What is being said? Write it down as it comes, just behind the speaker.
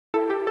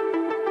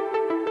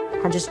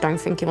I just don't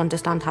think you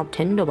understand how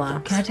Tinder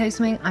works. Can I tell you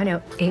something? I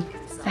know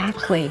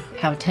exactly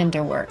how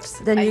Tinder works.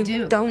 Then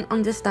you don't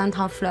understand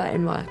how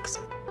flirting works.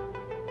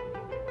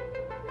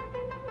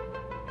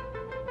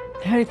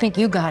 How do you think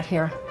you got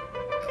here?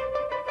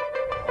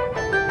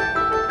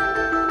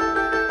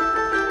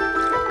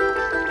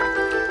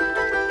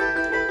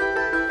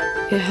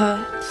 It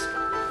hurts.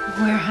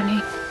 Where,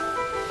 honey?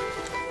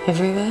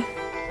 Everywhere.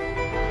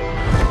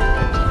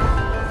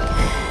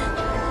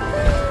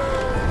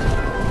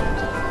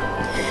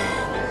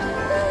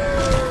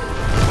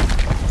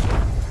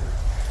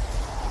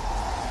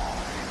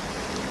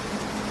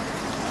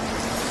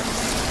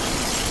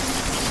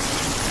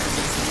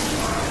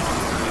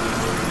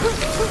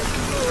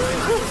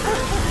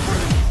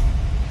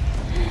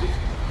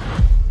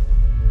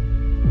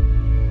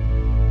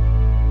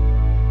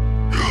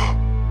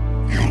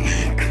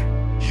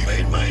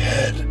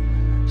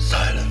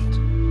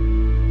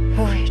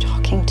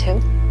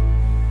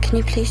 Can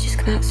you please just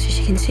come out so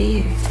she can see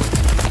you?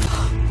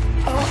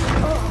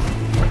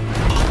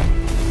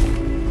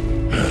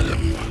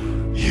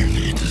 Madam, you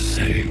need to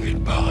say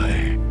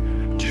goodbye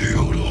to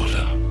your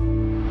daughter.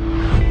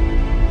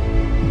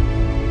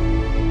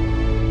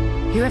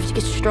 You have to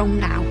get strong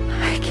now.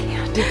 I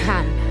can't. You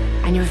can.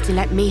 And you have to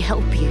let me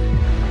help you.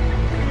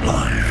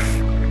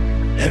 Life,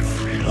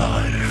 every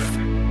life,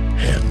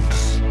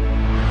 ends.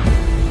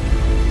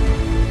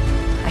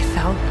 I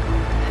felt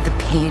the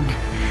pain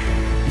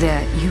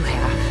that you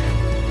have.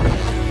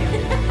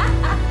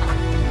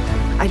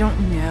 I don't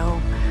know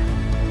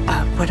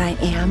what I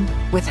am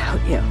without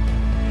you,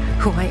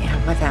 who I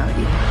am without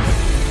you.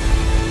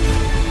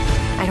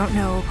 I don't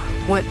know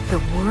what the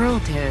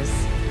world is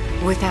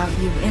without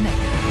you in it.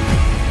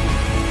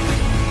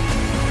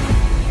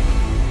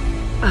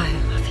 I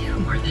love you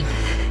more than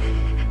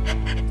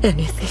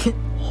anything in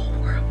the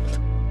whole world.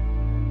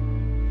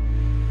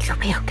 You'll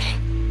be okay.